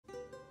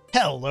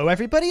Hello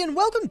everybody and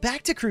welcome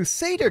back to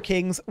Crusader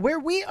Kings, where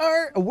we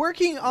are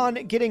working on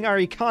getting our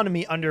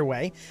economy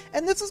underway,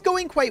 and this is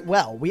going quite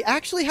well. We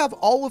actually have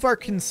all of our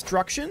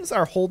constructions,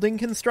 our holding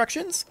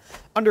constructions,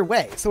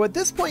 underway. So at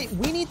this point,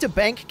 we need to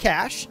bank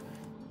cash,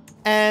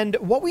 and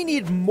what we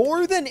need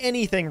more than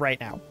anything right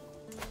now,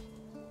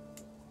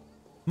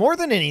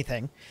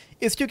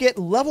 is to get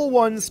level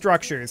 1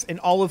 structures in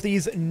all of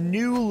these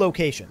new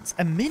locations,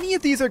 and many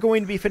of these are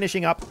going to be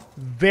finishing up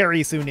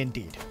very soon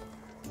indeed.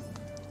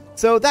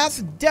 So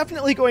that's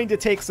definitely going to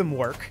take some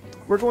work.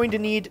 We're going to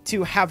need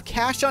to have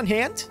cash on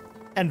hand,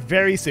 and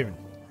very soon.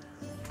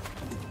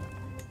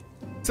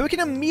 So we can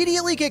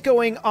immediately get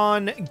going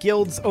on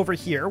guilds over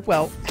here,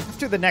 well,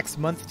 after the next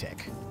month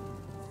tick.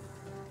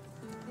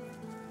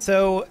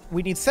 So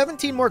we need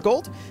 17 more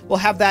gold. We'll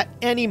have that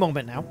any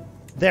moment now.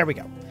 There we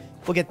go.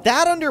 We'll get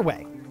that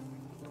underway.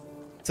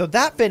 So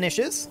that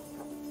finishes.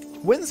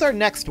 When's our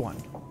next one?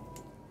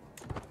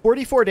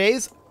 44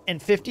 days.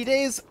 And 50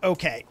 days?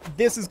 Okay,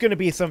 this is going to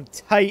be some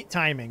tight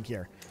timing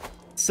here.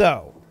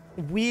 So,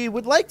 we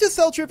would like to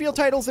sell trivial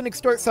titles and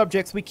extort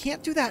subjects. We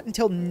can't do that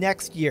until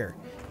next year.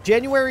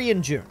 January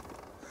and June.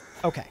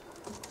 Okay.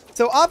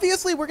 So,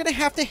 obviously, we're going to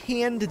have to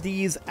hand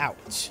these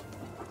out.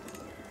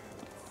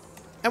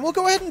 And we'll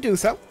go ahead and do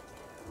so.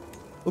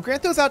 We'll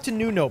grant those out to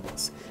new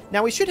nobles.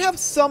 Now, we should have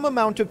some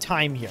amount of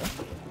time here.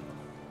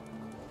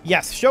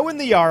 Yes, show in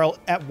the Jarl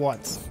at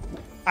once.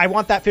 I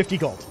want that 50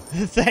 gold.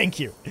 Thank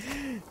you.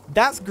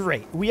 That's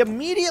great. We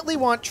immediately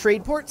want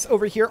trade ports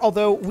over here,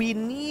 although we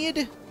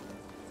need...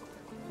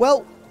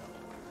 Well,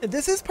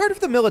 this is part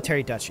of the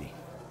military duchy.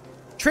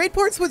 Trade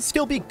ports would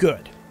still be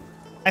good.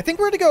 I think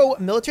we're going to go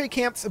military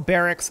camps,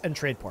 barracks, and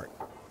trade port.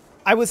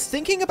 I was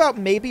thinking about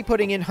maybe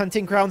putting in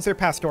hunting grounds or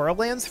pastoral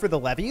lands for the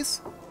levies.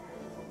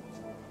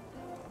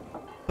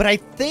 But I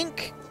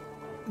think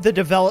the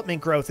development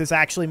growth is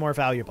actually more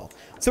valuable.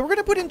 So we're going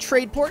to put in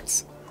trade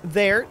ports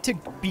there to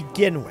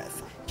begin with.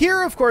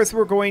 Here, of course,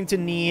 we're going to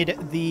need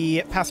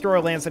the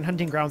pastoral lands and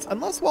hunting grounds.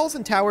 Unless walls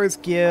and towers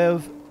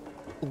give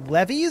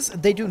levies,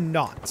 they do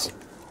not.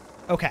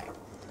 Okay.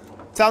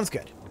 Sounds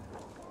good.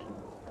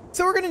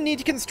 So we're going to need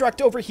to construct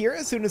over here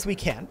as soon as we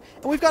can.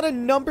 And we've got a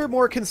number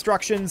more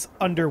constructions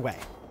underway.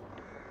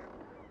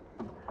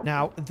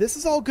 Now, this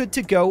is all good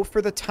to go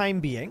for the time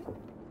being.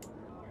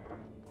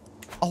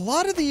 A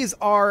lot of these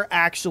are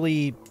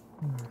actually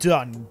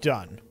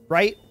done,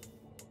 right?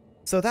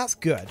 So that's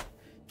good.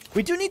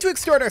 We do need to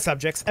extort our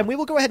subjects, and we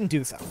will go ahead and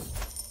do so.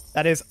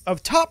 That is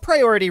of top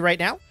priority right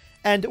now,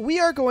 and we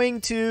are going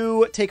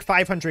to take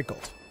 500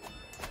 gold.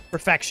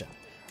 Perfection.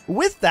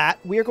 With that,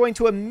 we are going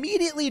to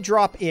immediately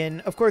drop in.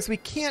 Of course, we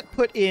can't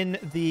put in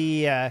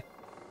the...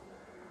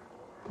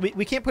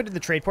 we can't put in the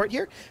trade port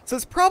here, so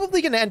it's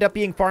probably going to end up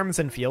being farms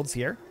and fields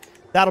here.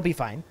 That'll be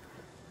fine.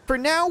 For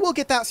now, we'll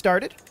get that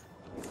started.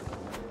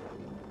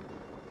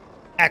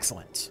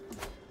 Excellent.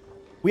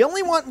 We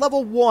only want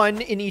level 1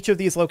 in each of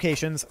these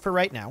locations for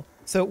right now.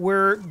 So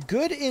we're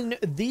good in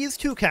these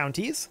two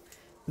counties.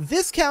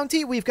 This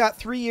county, we've got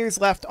 3 years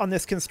left on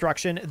this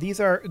construction. These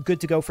are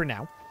good to go for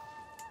now.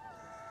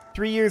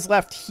 3 years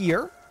left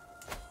here.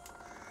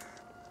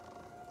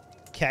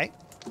 Okay.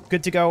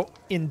 Good to go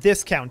in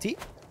this county.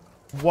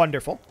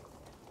 Wonderful.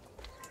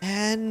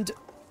 And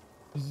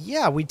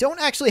yeah, we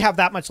don't actually have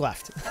that much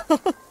left.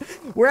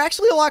 We're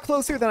actually a lot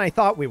closer than I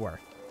thought we were,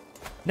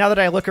 now that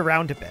I look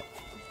around a bit.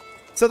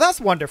 So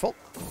that's wonderful.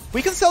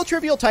 We can sell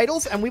trivial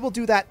titles, and we will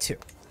do that too.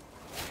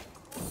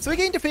 So we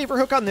gained a favor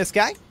hook on this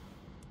guy.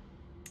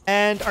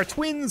 And our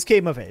twins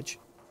came of age.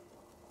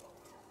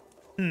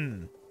 I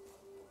don't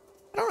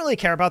really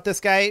care about this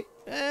guy.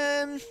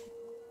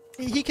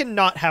 He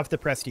cannot have the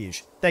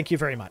prestige. Thank you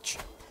very much.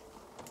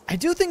 I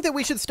do think that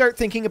we should start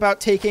thinking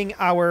about taking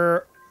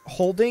our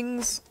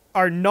holdings,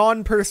 our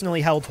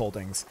non-personally held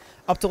holdings,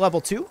 up to level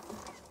 2.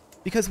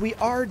 Because we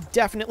are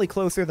definitely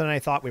closer than I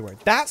thought we were.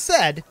 That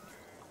said...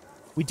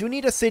 we do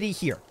need a city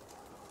here.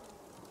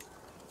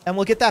 And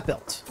we'll get that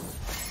built.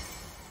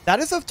 That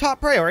is of top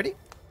priority.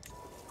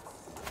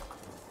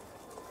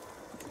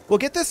 We'll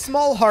get this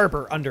small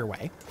harbor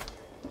underway.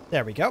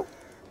 There we go.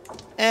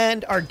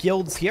 And our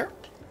guilds here.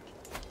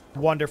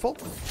 Wonderful.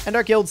 And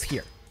our guilds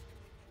here.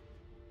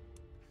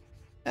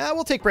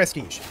 We'll take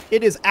prestige.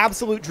 It is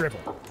absolute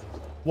drivel.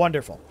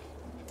 Wonderful.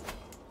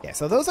 Okay,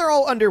 so those are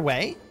all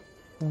underway.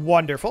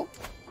 Wonderful.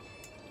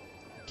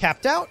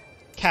 Capped out.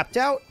 Capped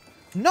out.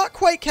 Not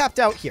quite capped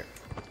out here.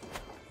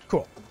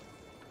 Cool.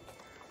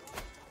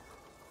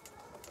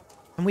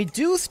 And we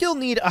do still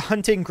need a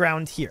hunting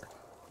ground here.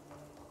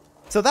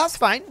 So that's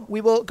fine.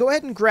 We will go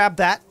ahead and grab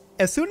that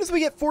as soon as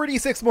we get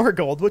 46 more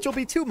gold, which will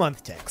be 2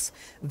 month ticks.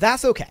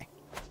 That's okay.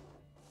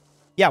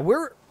 Yeah,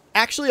 we're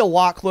actually a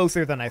lot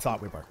closer than I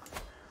thought we were.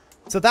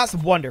 So that's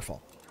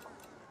wonderful.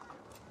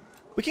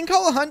 We can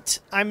call a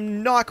hunt.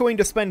 I'm not going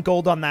to spend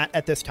gold on that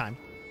at this time.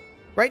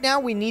 Right now,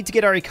 we need to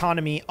get our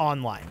economy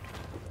online.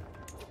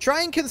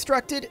 Shrine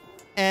constructed,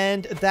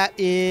 and that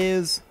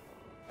is...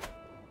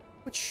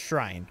 which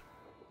shrine?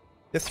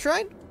 This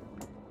shrine?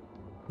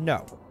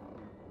 No.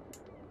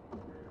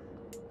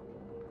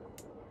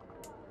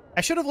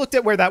 I should have looked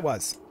at where that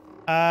was.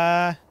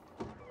 I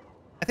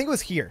think it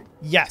was here.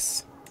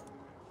 Yes.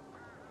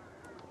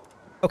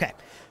 Okay.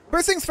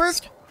 First things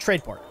first,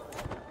 trade port.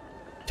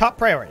 Top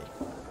priority.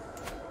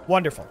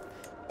 Wonderful.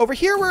 Over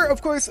here, we're,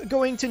 of course,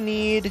 going to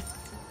need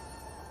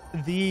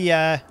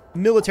the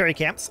military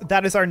camps.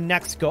 That is our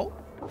next goal.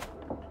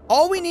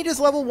 All we need is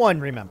level 1,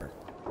 remember.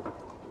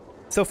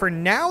 So for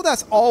now,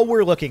 that's all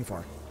we're looking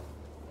for.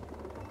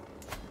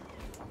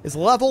 Is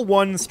level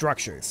 1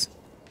 structures.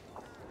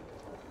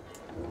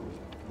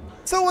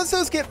 So once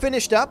those get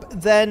finished up,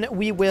 then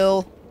we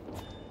will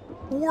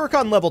work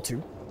on level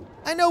 2.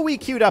 I know we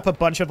queued up a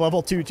bunch of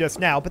level 2 just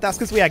now, but that's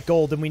because we had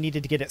gold and we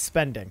needed to get it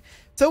spending.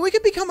 So we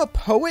could become a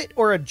poet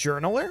or a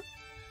journaler.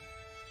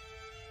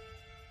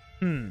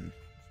 Learning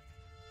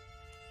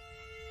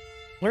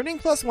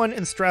 +1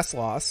 and stress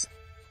loss.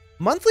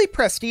 Monthly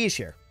prestige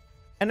here.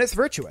 And it's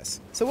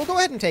virtuous. So we'll go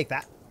ahead and take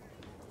that.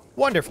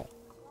 Wonderful.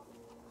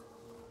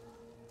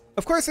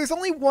 Of course, there's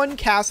only one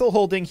castle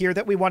holding here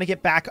that we want to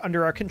get back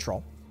under our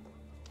control.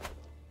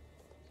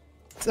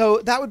 So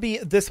that would be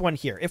this one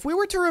here. If we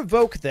were to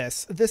revoke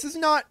this, this is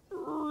not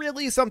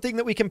really something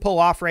that we can pull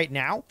off right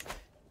now.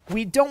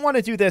 We don't want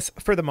to do this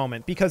for the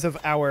moment because of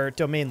our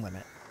domain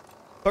limit.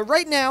 But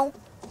right now,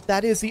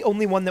 that is the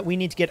only one that we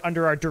need to get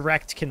under our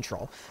direct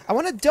control. I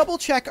want to double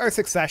check our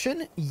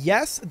succession.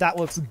 Yes, that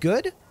looks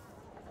good.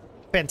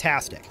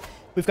 Fantastic.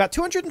 We've got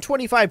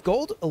 225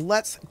 gold.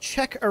 Let's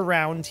check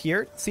around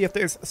here, see if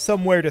there's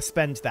somewhere to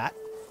spend that.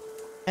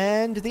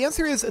 And the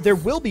answer is there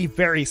will be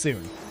very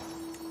soon.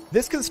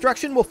 This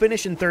construction will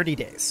finish in 30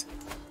 days.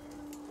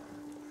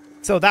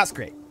 So that's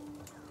great.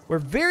 We're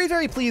very,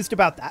 very pleased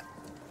about that.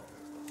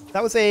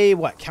 That was a,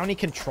 what, county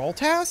control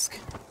task?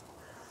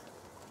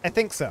 I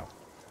think so.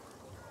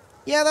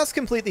 Yeah, that's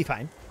completely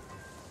fine.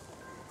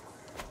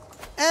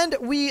 And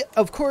we,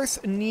 of course,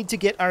 need to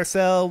get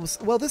ourselves...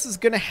 Well, this is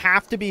going to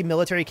have to be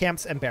military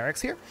camps and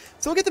barracks here.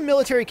 So we'll get the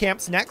military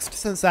camps next,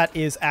 since that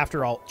is,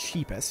 after all,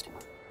 cheapest.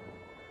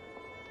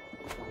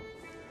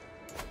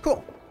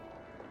 Cool.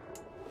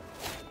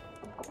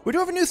 We do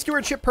have a new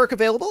stewardship perk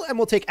available, and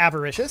we'll take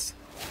Avaricious.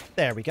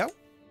 There we go.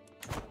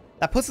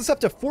 That puts us up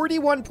to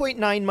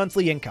 41.9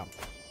 monthly income.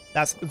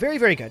 That's very,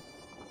 very good.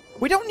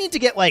 We don't need to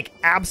get, like,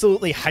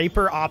 absolutely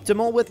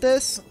hyper-optimal with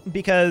this,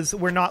 because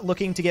we're not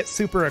looking to get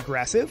super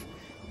aggressive.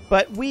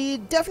 But we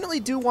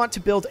definitely do want to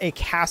build a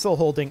castle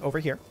holding over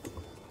here.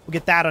 We'll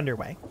get that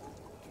underway.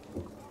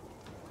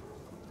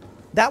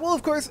 That will,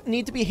 of course,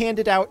 need to be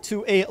handed out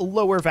to a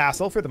lower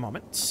vassal for the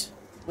moment,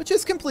 which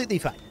is completely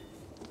fine.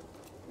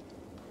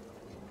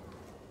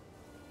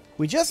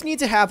 We just need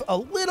to have a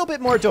little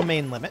bit more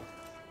domain limit.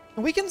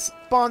 We can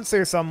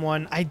sponsor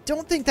someone. I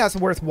don't think that's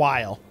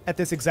worthwhile at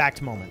this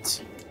exact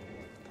moment.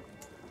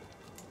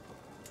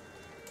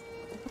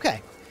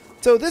 Okay.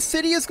 So this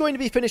city is going to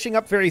be finishing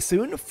up very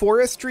soon.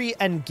 Forestry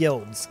and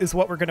guilds is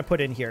what we're going to put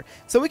in here.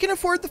 So we can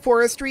afford the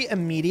forestry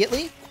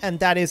immediately, and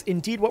that is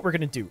indeed what we're going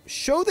to do.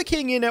 Show the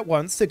king in at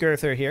once to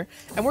Gurthur here,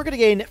 and we're going to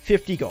gain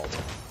 50 gold.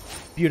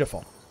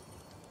 Beautiful.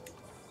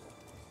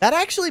 That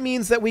actually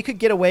means that we could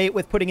get away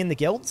with putting in the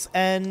guilds,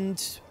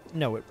 and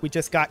no, we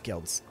just got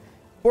guilds.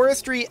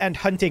 Forestry and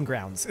hunting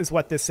grounds is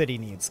what this city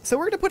needs. So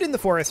we're going to put in the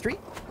forestry.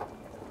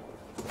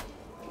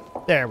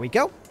 There we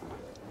go.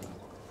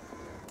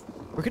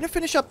 We're going to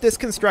finish up this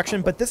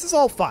construction, but this is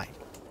all fine.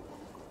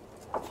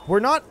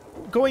 We're not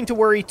going to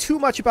worry too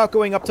much about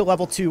going up to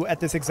level 2 at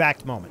this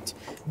exact moment.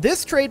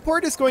 This trade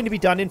port is going to be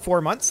done in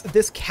 4 months.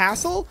 This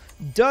castle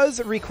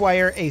does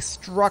require a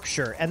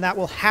structure, and that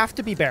will have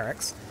to be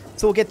barracks.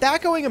 So we'll get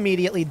that going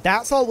immediately.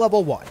 That's all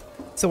level 1.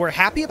 So we're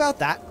happy about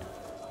that.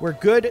 We're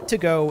good to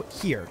go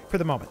here for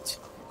the moment.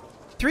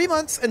 3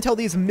 months until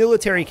these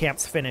military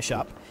camps finish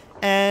up,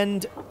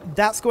 and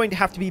that's going to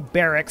have to be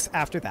barracks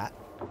after that.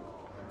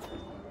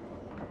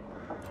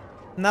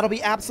 And that'll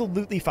be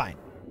absolutely fine.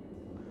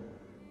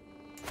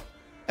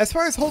 As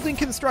far as holding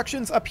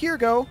constructions up here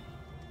go...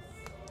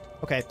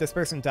 Okay, this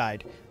person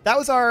died. That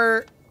was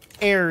our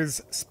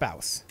heir's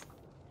spouse.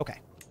 Okay.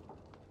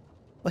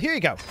 Well, here you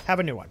go. Have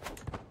a new one.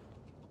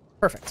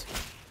 Perfect.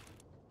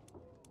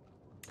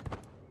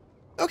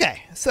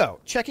 Okay, so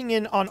checking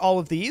in on all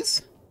of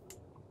these.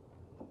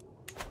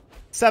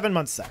 7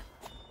 months there.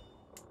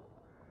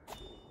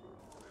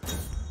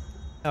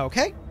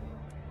 Okay.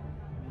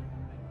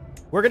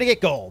 We're going to get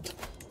gold.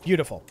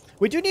 Beautiful.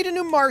 We do need a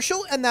new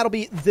marshal, and that'll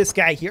be this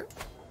guy here.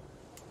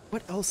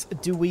 What else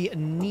do we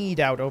need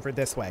out over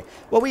this way?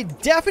 Well, we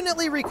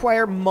definitely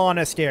require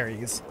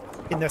monasteries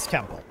in this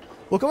temple.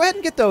 We'll go ahead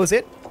and get those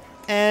in.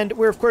 And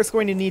we're, of course,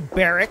 going to need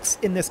barracks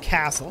in this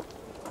castle.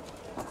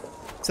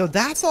 So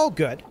that's all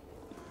good.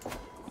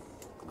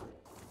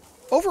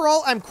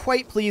 Overall, I'm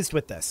quite pleased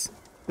with this.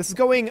 This is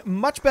going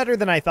much better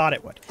than I thought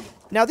it would.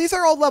 Now, these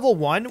are all level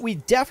 1. We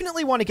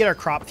definitely want to get our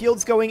crop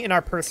fields going in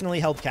our personally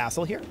held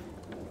castle here.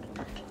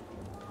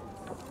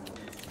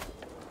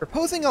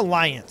 Proposing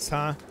alliance,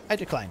 huh? I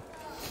decline.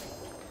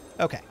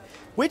 Okay.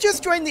 We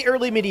just joined the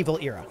early medieval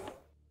era.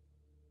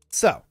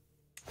 So.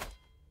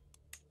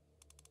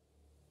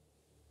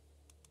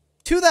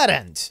 To that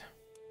end,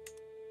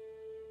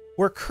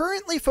 We're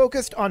currently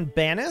focused on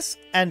Banis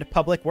and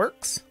Public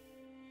Works.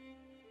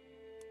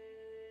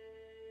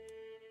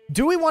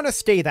 Do we want to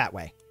stay that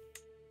way?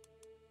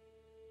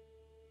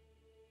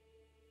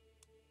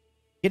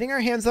 Getting our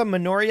hands on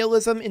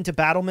Manorialism into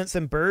battlements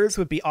and burrs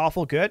would be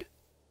awful good.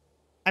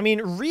 I mean,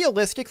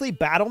 realistically,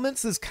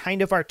 battlements is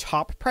kind of our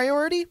top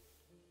priority.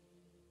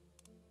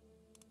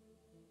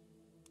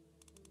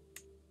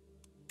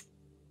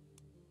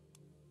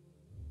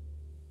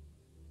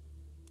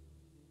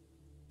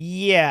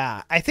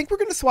 Yeah, I think we're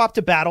going to swap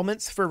to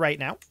battlements for right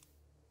now.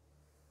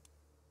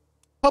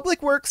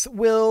 Public Works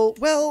will,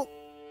 well,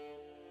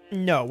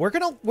 no, we're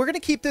gonna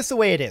keep this the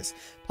way it is.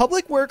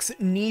 Public Works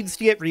needs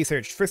to get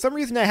researched. For some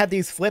reason, I had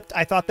these flipped.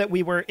 I thought that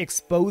we were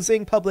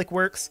exposing Public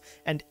Works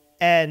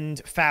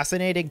and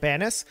fascinating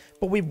Banis,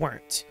 but we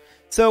weren't.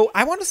 So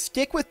I want to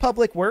stick with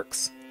Public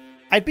Works.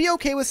 I'd be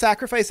okay with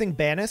sacrificing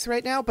Banis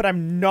right now, but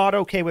I'm not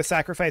okay with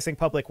sacrificing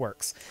Public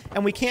Works.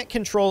 And we can't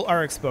control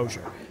our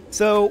exposure.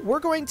 So we're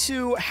going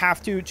to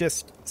have to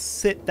just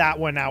sit that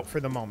one out for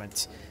the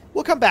moment.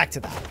 We'll come back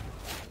to that.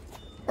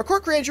 Our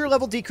Cork Ranger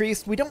level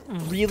decreased. We don't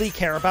really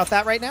care about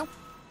that right now.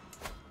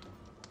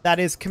 That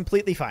is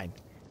completely fine.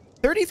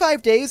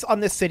 35 days on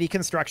this city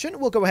construction.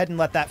 We'll go ahead and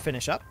let that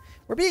finish up.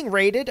 We're being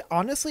raided.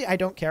 Honestly, I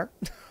don't care.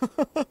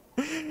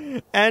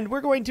 And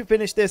we're going to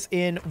finish this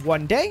in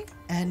 1 day.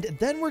 And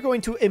then we're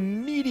going to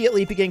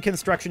immediately begin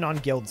construction on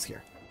guilds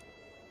here.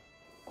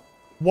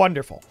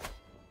 Wonderful.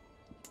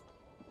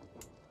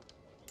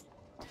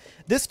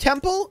 This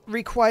temple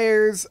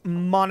requires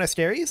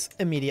monasteries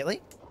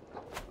immediately.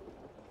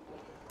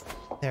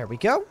 There we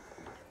go.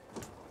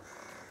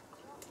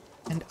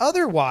 And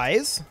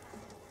otherwise,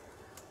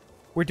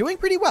 we're doing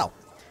pretty well.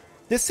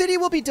 This city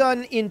will be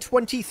done in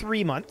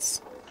 23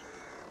 months.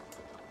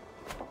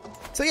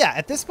 So yeah,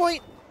 at this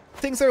point,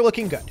 things are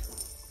looking good.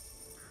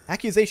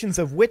 Accusations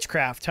of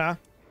witchcraft, huh?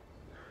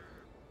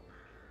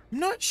 I'm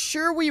not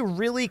sure we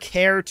really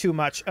care too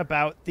much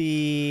about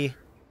the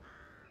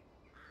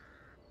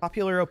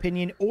popular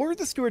opinion or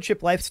the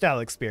stewardship lifestyle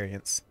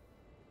experience.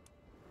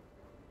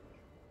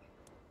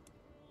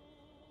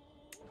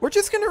 We're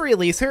just going to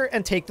release her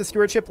and take the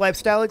stewardship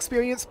lifestyle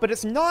experience, but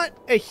it's not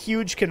a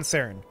huge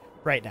concern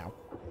right now.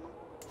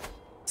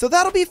 So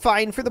that'll be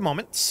fine for the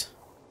moment.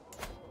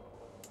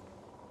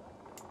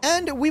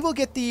 And we will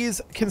get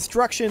these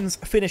constructions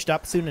finished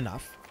up soon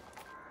enough.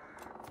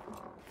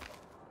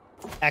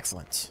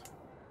 Excellent.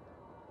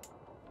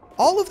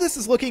 All of this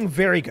is looking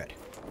very good.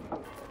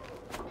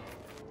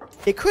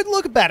 It could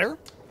look better.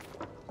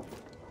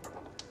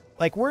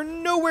 Like, we're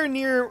nowhere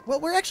near... Well,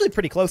 we're actually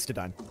pretty close to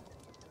done.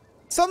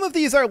 Some of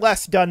these are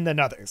less done than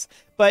others,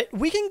 but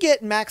we can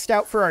get maxed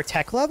out for our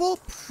tech level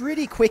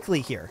pretty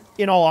quickly here,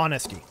 in all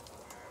honesty.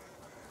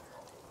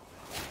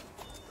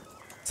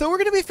 So we're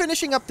going to be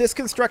finishing up this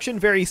construction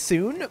very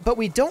soon, but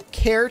we don't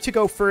care to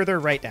go further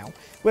right now.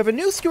 We have a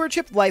new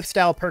stewardship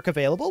lifestyle perk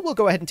available. We'll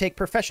go ahead and take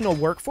professional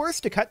workforce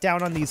to cut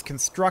down on these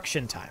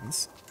construction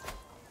times.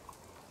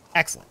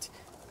 Excellent.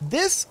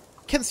 This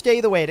can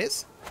stay the way it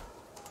is.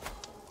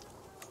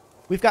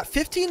 We've got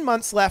 15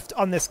 months left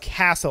on this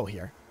castle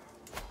here.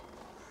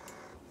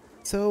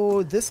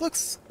 So this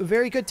looks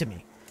very good to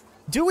me.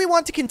 Do we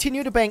want to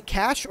continue to bank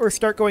cash or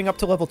start going up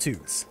to level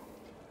 2s?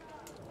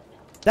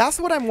 That's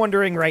what I'm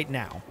wondering right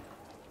now.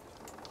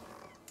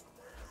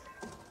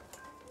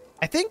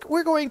 I think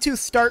we're going to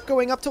start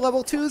going up to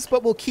level 2s,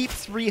 but we'll keep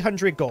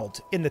 300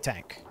 gold in the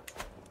tank.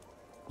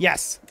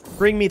 Yes,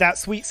 bring me that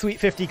sweet,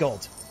 sweet 50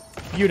 gold.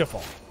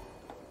 Beautiful.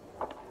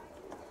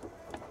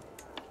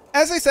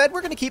 As I said,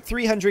 we're going to keep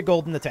 300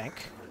 gold in the tank,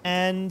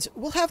 and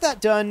we'll have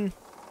that done.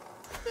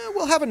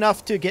 We'll have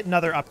enough to get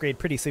another upgrade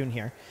pretty soon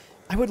here.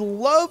 I would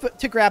love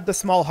to grab the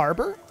small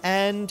harbor,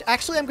 and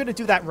actually I'm going to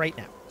do that right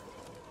now.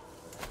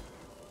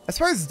 As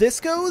far as this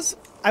goes,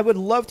 I would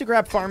love to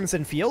grab farms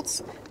and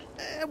fields.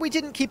 We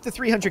didn't keep the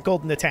 300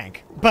 gold in the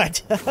tank,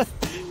 but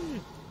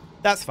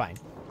that's fine.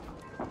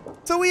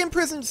 So we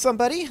imprisoned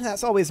somebody.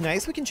 That's always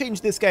nice. We can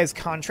change this guy's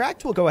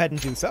contract. We'll go ahead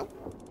and do so.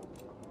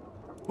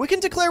 We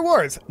can declare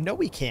wars. No,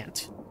 we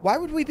can't. Why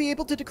would we be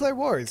able to declare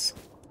wars?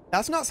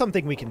 That's not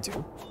something we can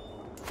do.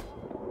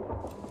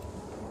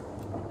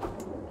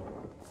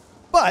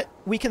 But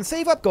we can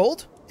save up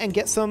gold and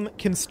get some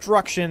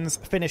constructions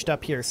finished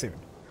up here soon.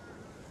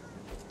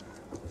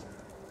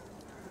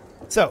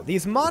 So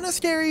these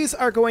monasteries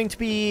are going to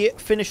be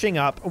finishing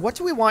up. What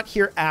do we want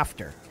here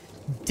after?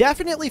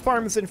 Definitely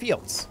farms and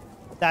fields.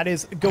 That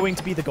is going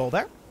to be the goal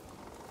there.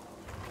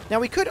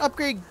 Now we could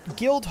upgrade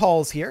guild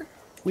halls here.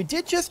 We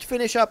did just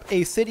finish up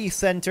a city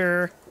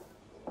center.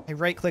 I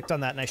right-clicked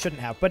on that and I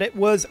shouldn't have, but it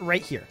was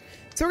right here.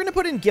 So we're going to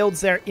put in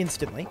guilds there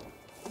instantly.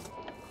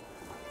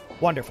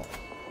 Wonderful.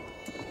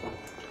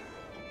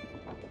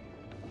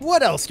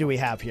 What else do we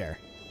have here?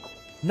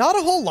 Not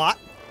a whole lot.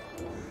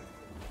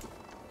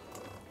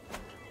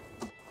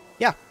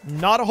 Yeah,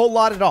 not a whole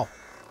lot at all.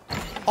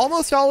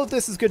 Almost all of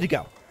this is good to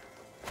go.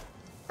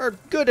 Or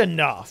good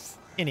enough,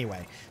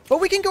 anyway. But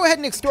we can go ahead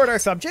and extort our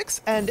subjects,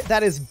 and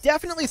that is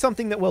definitely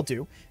something that we'll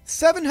do.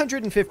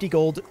 750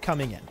 gold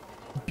coming in.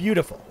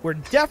 Beautiful. We're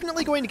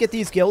definitely going to get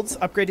these guilds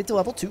upgraded to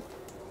level 2.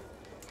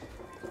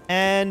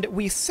 And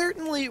we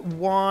certainly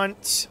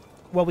want...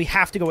 Well, we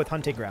have to go with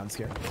hunting grounds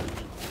here.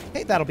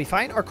 Okay, that'll be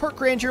fine. Our court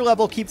grandeur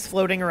level keeps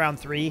floating around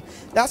 3.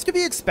 That's to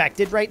be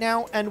expected right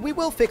now, and we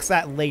will fix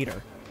that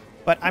later.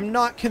 But I'm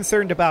not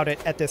concerned about it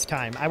at this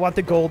time. I want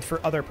the gold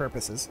for other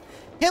purposes.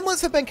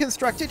 Hamlets have been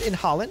constructed in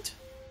Holland.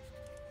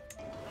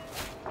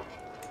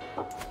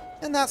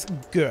 And that's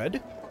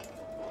good.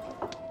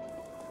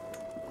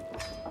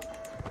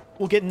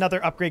 We'll get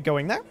another upgrade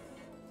going there.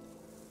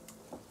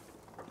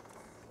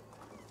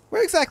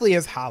 Where exactly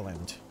is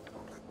Holland?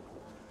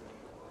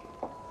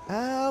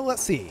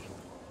 Let's see.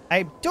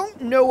 I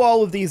don't know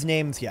all of these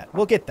names yet.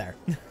 We'll get there.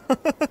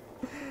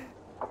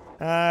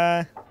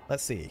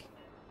 Let's see.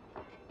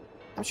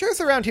 I'm sure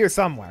it's around here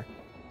somewhere.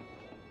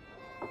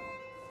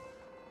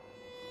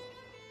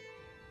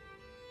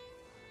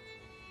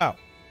 Oh,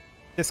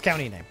 this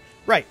county name.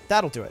 Right,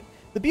 that'll do it.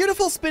 The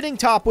beautiful spinning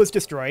top was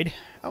destroyed.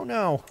 Oh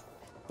no.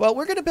 Well,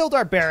 we're going to build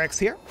our barracks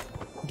here.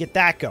 Get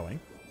that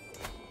going.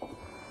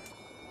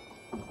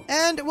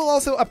 And we'll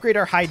also upgrade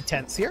our hide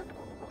tents here.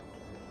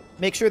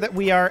 Make sure that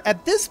we are,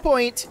 at this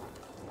point,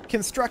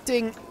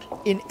 constructing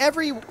in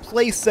every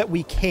place that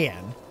we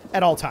can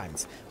at all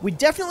times. We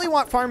definitely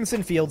want farms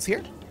and fields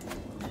here.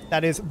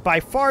 That is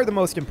by far the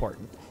most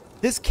important.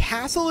 This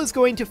castle is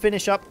going to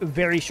finish up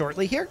very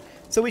shortly here,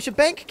 so we should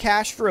bank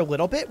cash for a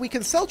little bit. We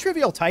can sell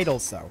trivial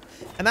titles, though,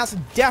 and that's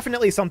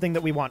definitely something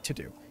that we want to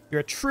do. You're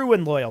a true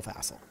and loyal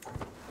vassal.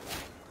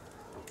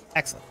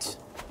 Excellent.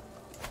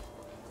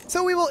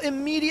 So we will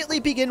immediately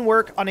begin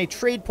work on a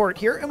trade port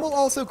here, and we'll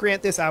also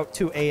grant this out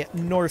to a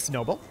Norse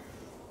noble.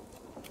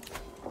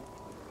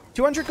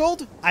 200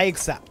 gold? I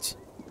accept.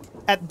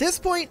 At this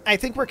point, I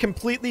think we're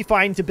completely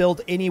fine to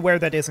build anywhere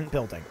that isn't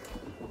building.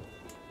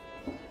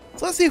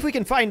 So let's see if we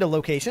can find a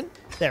location.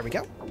 There we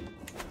go.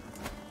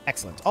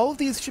 Excellent. All of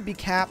these should be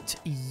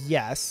capped.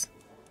 Yes.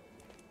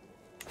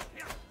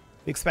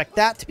 We expect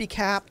that to be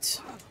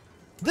capped.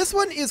 This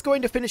one is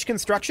going to finish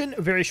construction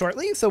very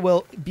shortly, so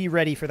we'll be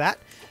ready for that.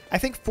 I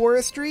think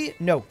forestry...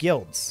 No,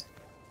 guilds.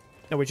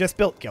 No, we just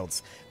built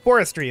guilds.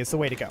 Forestry is the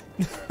way to go.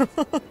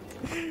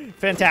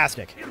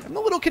 Fantastic. I'm a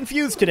little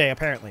confused today,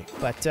 apparently.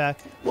 But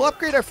we'll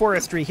upgrade our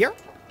forestry here.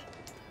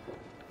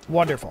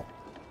 Wonderful.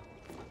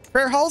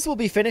 Prayer halls will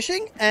be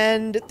finishing,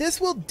 and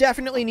this will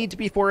definitely need to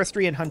be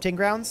forestry and hunting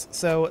grounds,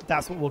 so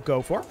that's what we'll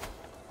go for.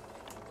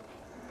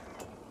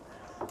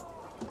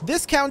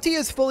 This county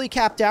is fully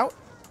capped out,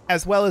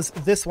 as well as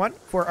this one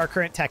for our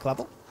current tech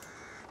level.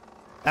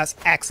 That's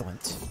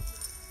excellent.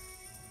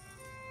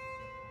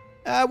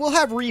 We'll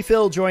have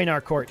refill join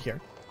our court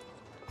here.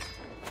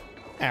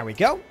 There we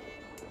go.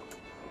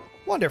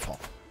 Wonderful.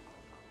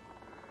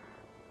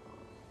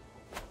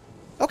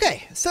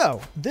 Okay,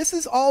 so this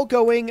is all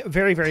going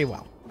very, very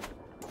well.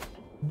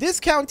 This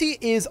county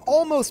is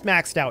almost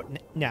maxed out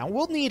now.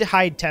 We'll need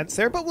hide tents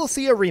there, but we'll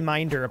see a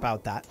reminder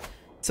about that.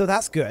 So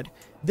that's good.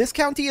 This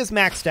county is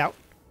maxed out.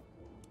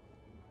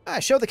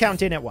 Show the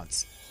count in at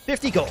once.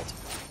 50 gold.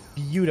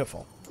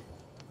 Beautiful.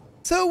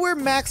 So we're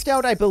maxed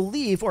out, I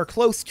believe, or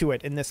close to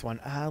it in this one.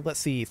 Let's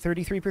see,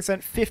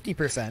 33%,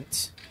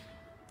 50%.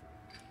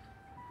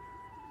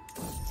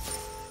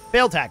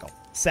 Failed tackle.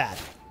 Sad.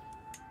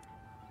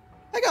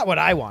 I got what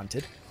I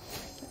wanted.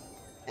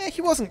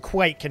 He wasn't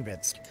quite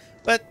convinced,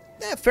 but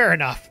fair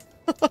enough.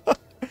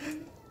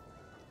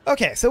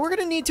 Okay, so we're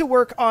going to need to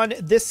work on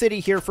this city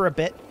here for a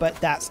bit, but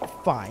that's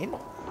fine.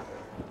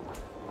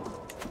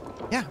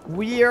 Yeah,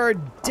 we are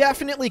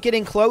definitely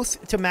getting close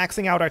to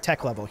maxing out our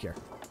tech level here.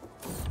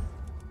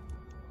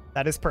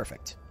 That is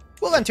perfect.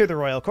 We'll enter the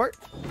royal court.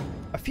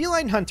 A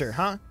feline hunter,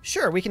 huh?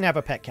 Sure, we can have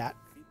a pet cat.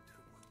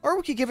 Or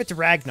we could give it to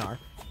Ragnar,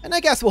 and I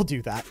guess we'll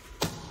do that.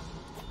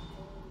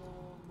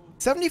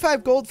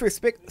 75 gold for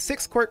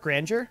 6 court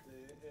grandeur.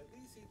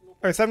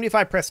 Or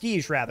 75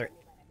 prestige, rather,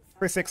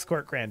 for 6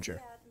 court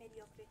grandeur.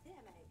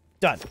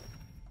 Done.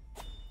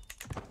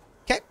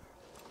 Okay.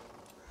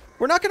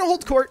 We're not going to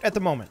hold court at the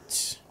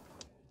moment.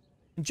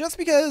 Just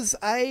because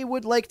I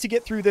would like to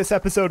get through this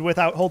episode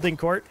without holding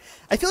court.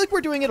 I feel like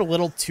we're doing it a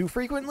little too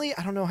frequently.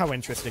 I don't know how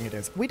interesting it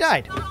is. We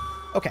died.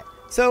 Okay,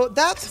 so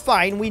that's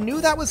fine. We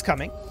knew that was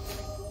coming.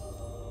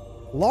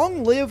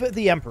 Long live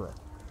the Emperor.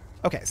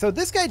 Okay, so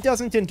this guy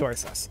doesn't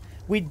endorse us.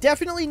 We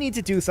definitely need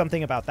to do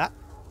something about that.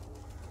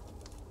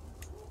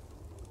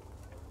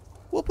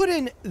 We'll put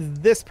in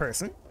this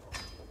person.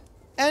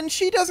 And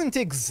she doesn't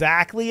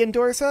exactly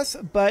endorse us,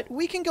 but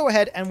we can go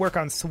ahead and work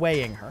on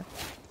swaying her.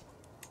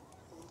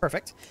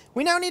 Perfect.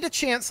 We now need a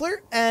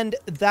chancellor, and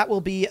that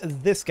will be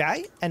this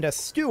guy. And a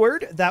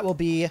steward, that will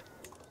be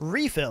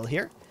refill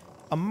here.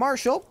 A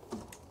marshal.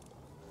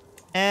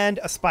 And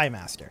a spy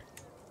master.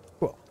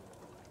 Cool.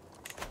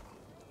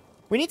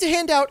 We need to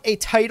hand out a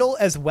title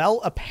as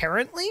well,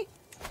 apparently.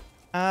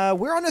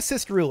 We're on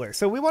assist ruler,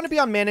 so we want to be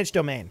on managed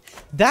domain.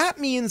 That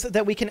means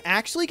that we can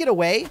actually get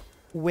away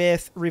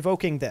with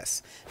revoking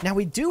this. Now,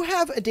 we do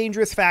have a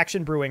dangerous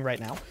faction brewing right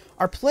now.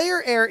 Our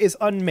player heir is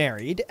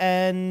unmarried,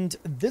 and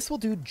this will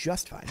do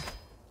just fine.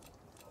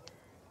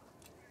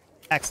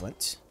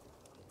 Excellent.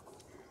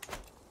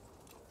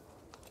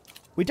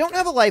 We don't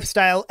have a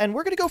lifestyle, and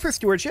we're going to go for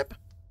stewardship.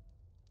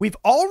 We've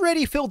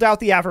already filled out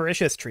the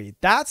avaricious tree.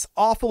 That's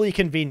awfully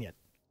convenient.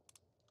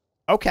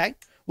 Okay.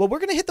 Well, we're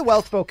going to hit the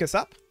wealth focus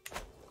up.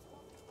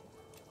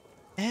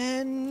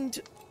 And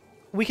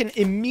we can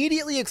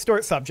immediately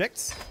extort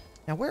subjects.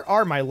 Now, where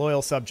are my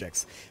loyal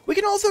subjects? We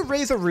can also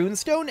raise a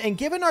runestone, and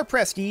given our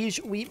prestige,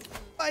 we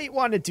might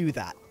want to do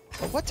that.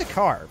 But what to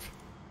carve?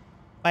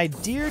 My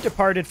dear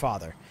departed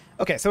father.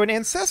 Okay, so an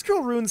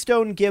ancestral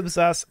runestone gives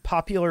us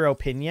popular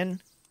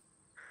opinion.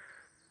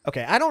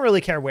 Okay, I don't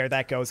really care where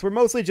that goes. We're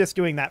mostly just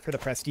doing that for the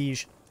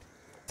prestige.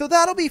 So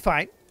that'll be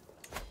fine.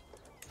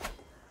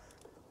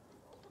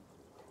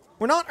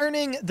 We're not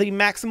earning the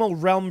maximal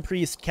realm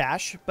priest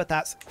cash, but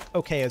that's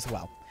okay as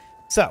well.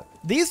 So,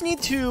 these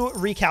need to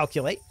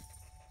recalculate.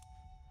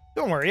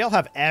 Don't worry, I'll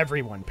have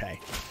everyone pay.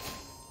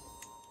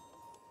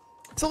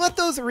 So let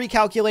those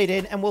recalculate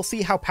in, and we'll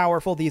see how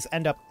powerful these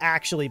end up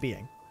actually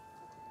being.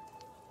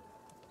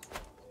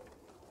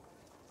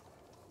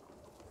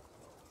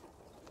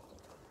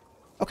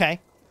 Okay.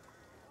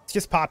 It's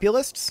just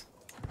populists?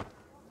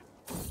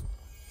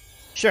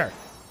 Sure.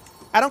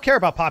 I don't care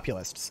about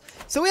populists.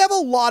 So we have a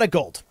lot of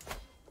gold.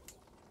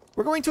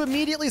 We're going to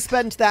immediately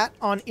spend that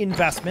on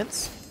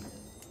investments.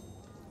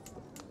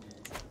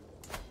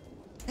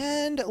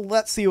 And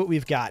let's see what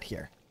we've got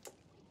here.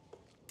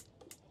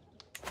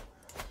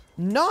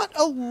 Not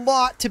a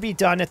lot to be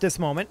done at this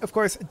moment. Of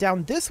course,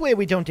 down this way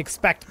we don't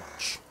expect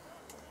much.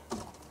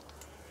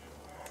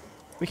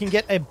 We can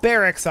get a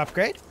barracks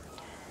upgrade.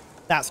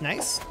 That's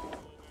nice.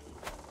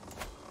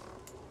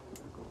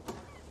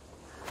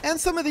 And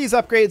some of these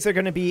upgrades are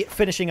going to be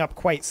finishing up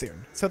quite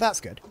soon, so that's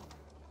good.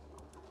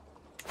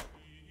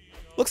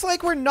 Looks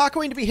like we're not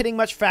going to be hitting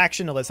much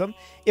factionalism.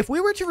 If we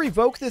were to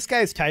revoke this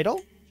guy's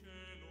title,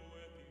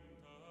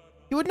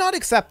 he would not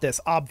accept this,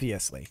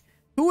 obviously.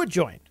 Who would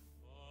join?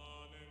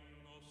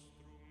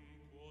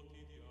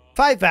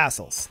 5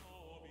 vassals.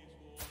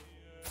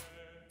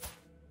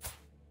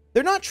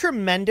 They're not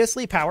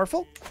tremendously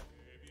powerful,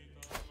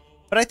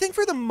 but I think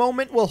for the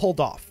moment we'll hold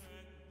off.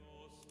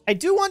 I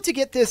do want to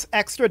get this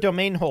extra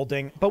domain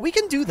holding, but we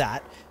can do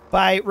that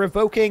by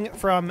revoking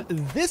from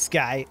this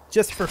guy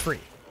just for free.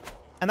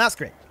 And that's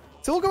great.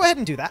 So we'll go ahead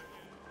and do that.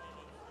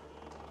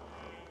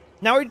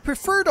 Now, I'd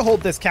prefer to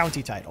hold this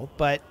county title,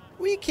 but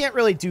we can't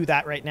really do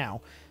that right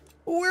now.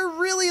 We're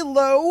really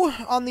low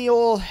on the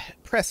old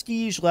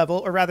prestige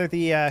level, or rather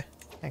the,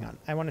 hang on,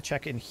 I want to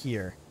check in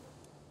here.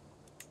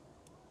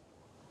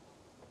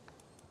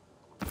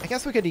 I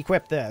guess we could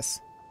equip this.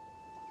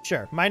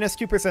 Sure, minus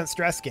 2%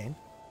 stress gain.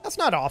 That's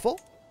not awful.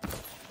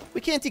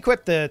 We can't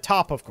equip the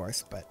top, of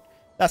course, but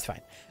that's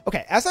fine.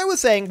 Okay, as I was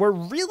saying, we're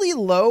really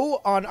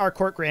low on our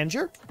court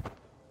grandeur.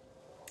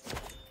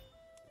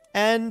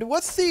 And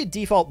what's the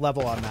default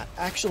level on that?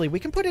 Actually, we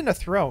can put in a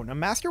throne, a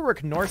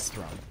Masterwork Norse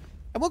throne.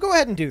 And we'll go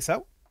ahead and do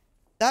so.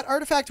 That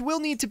artifact will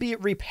need to be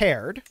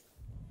repaired.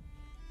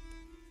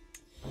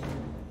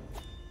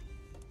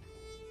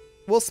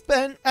 We'll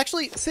spend...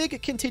 Actually, Sig,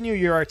 continue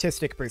your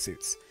artistic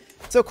pursuits.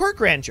 So, court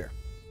grandeur.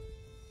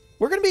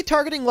 We're going to be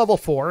targeting level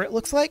 4, it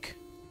looks like.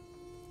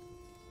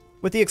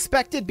 With the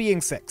expected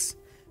being 6.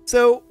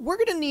 So, we're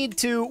going to need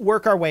to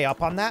work our way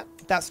up on that.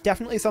 That's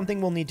definitely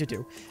something we'll need to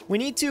do. We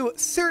need to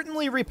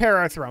certainly repair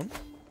our throne.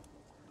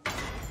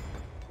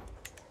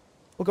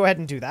 We'll go ahead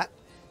and do that.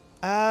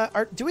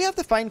 Do we have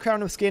the Fine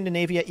Crown of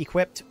Scandinavia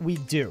equipped? We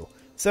do.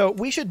 So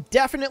we should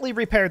definitely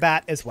repair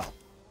that as well.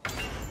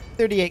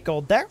 38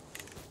 gold there.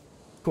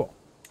 Cool.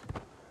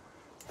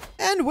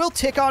 And we'll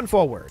tick on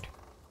forward,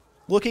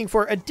 looking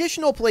for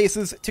additional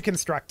places to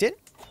construct in.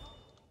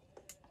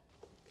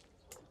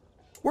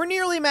 We're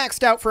nearly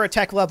maxed out for a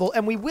tech level,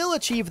 and we will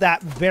achieve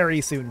that very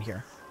soon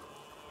here.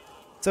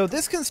 So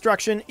this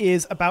construction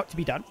is about to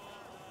be done.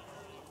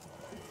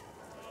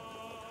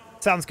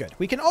 Sounds good.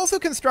 We can also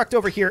construct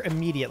over here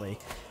immediately,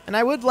 and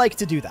I would like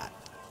to do that.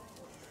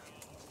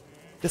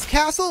 This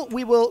castle,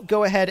 we will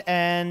go ahead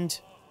and...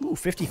 Ooh,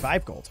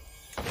 55 gold.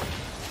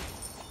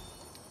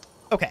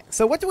 Okay,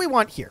 so what do we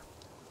want here?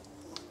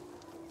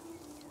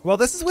 Well,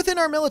 this is within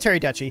our military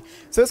duchy,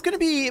 so it's going to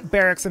be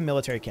barracks and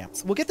military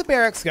camps. We'll get the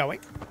barracks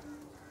going.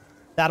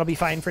 That'll be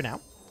fine for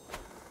now.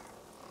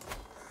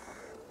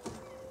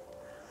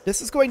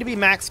 This is going to be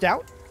maxed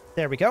out.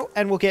 There we go.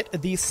 And we'll get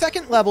the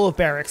second level of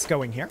barracks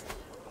going here.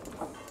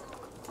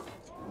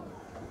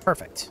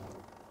 Perfect.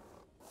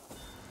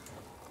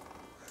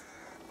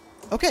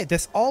 Okay,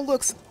 this all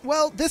looks...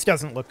 Well, this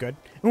doesn't look good.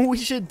 We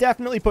should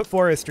definitely put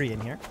forestry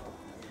in here.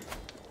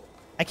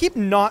 I keep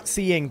not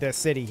seeing this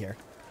city here.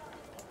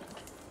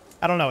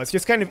 I don't know. It's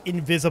just kind of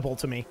invisible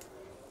to me.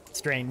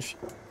 Strange.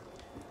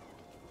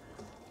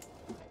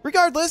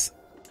 Regardless,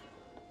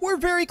 we're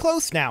very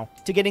close now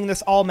to getting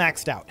this all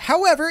maxed out.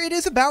 However, it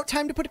is about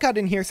time to put a cut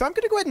in here, so I'm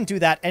going to go ahead and do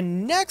that.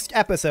 And next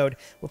episode,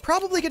 we're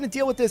probably going to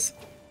deal with this...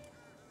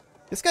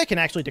 This guy can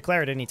actually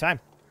declare at any time.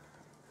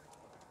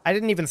 I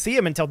didn't even see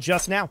him until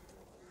just now.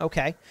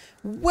 Okay.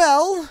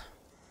 Well...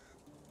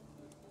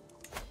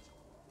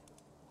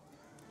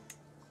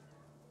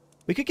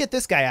 we could get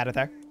this guy out of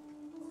there.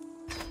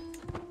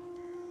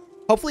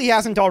 Hopefully he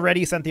hasn't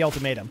already sent the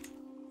ultimatum.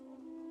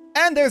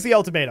 And there's the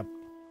ultimatum.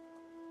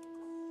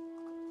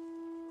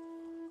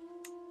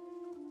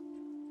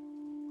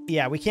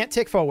 Yeah, we can't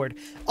tick forward.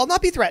 I'll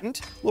not be threatened.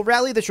 We'll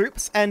rally the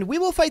troops, and we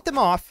will fight them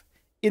off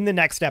in the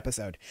next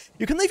episode.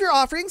 You can leave your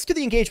offerings to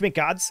the engagement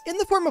gods in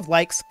the form of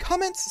likes,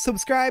 comments,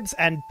 subscribes,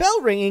 and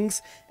bell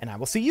ringings, and I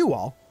will see you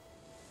all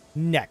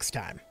next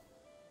time.